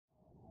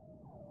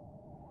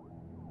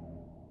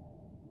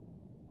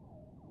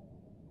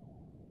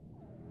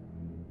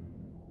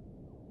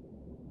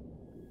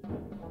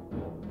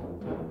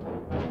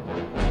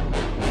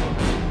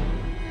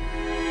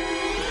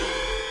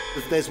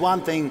there's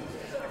one thing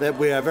that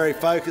we are very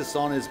focused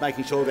on is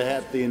making sure we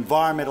have the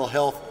environmental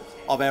health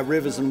of our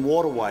rivers and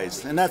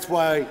waterways. And that's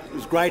why it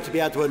was great to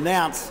be able to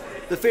announce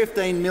the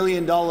 $15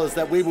 million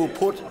that we will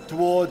put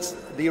towards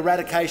the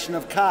eradication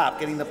of carp,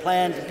 getting the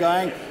plan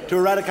going to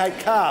eradicate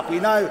carp.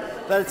 We know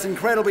that it's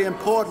incredibly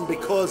important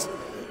because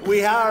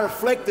we are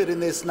afflicted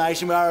in this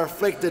nation, we are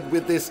afflicted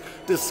with this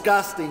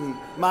disgusting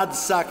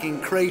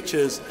mud-sucking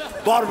creatures,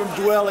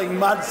 bottom-dwelling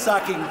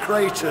mud-sucking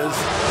creatures,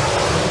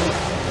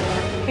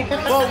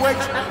 for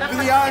which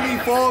the only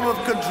form of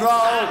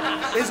control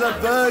is a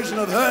version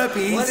of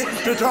herpes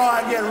to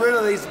try and get rid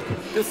of these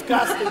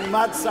disgusting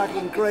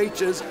mud-sucking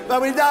creatures.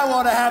 But we don't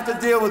want to have to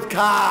deal with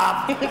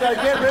carp. So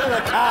get rid of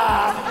the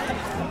carp.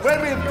 When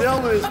we've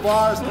dealt with this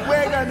virus,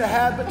 we're going to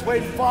have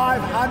between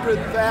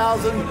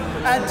 500,000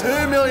 and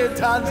 2 million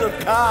tonnes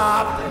of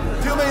carp.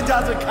 2 million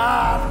tonnes of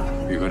carp.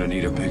 You're going to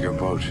need a bigger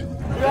boat.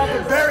 We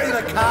have to bury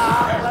the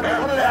carp,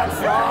 put it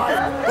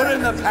outside, put it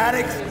in the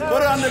paddocks,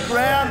 put it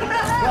underground,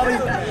 probably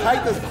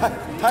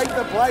take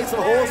the place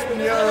of horse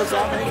manure or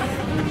something.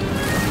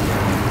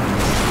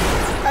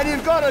 And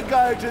you've got to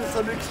go to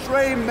some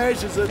extreme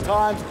measures at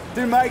times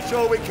to make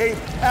sure we keep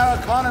our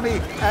economy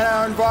and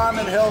our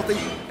environment healthy,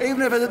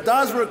 even if it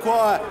does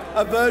require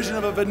a version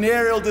of a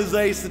venereal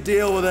disease to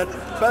deal with it.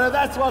 But if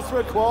that's what's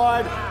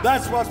required,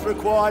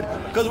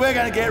 because we're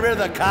going to get rid of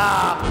the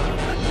carp.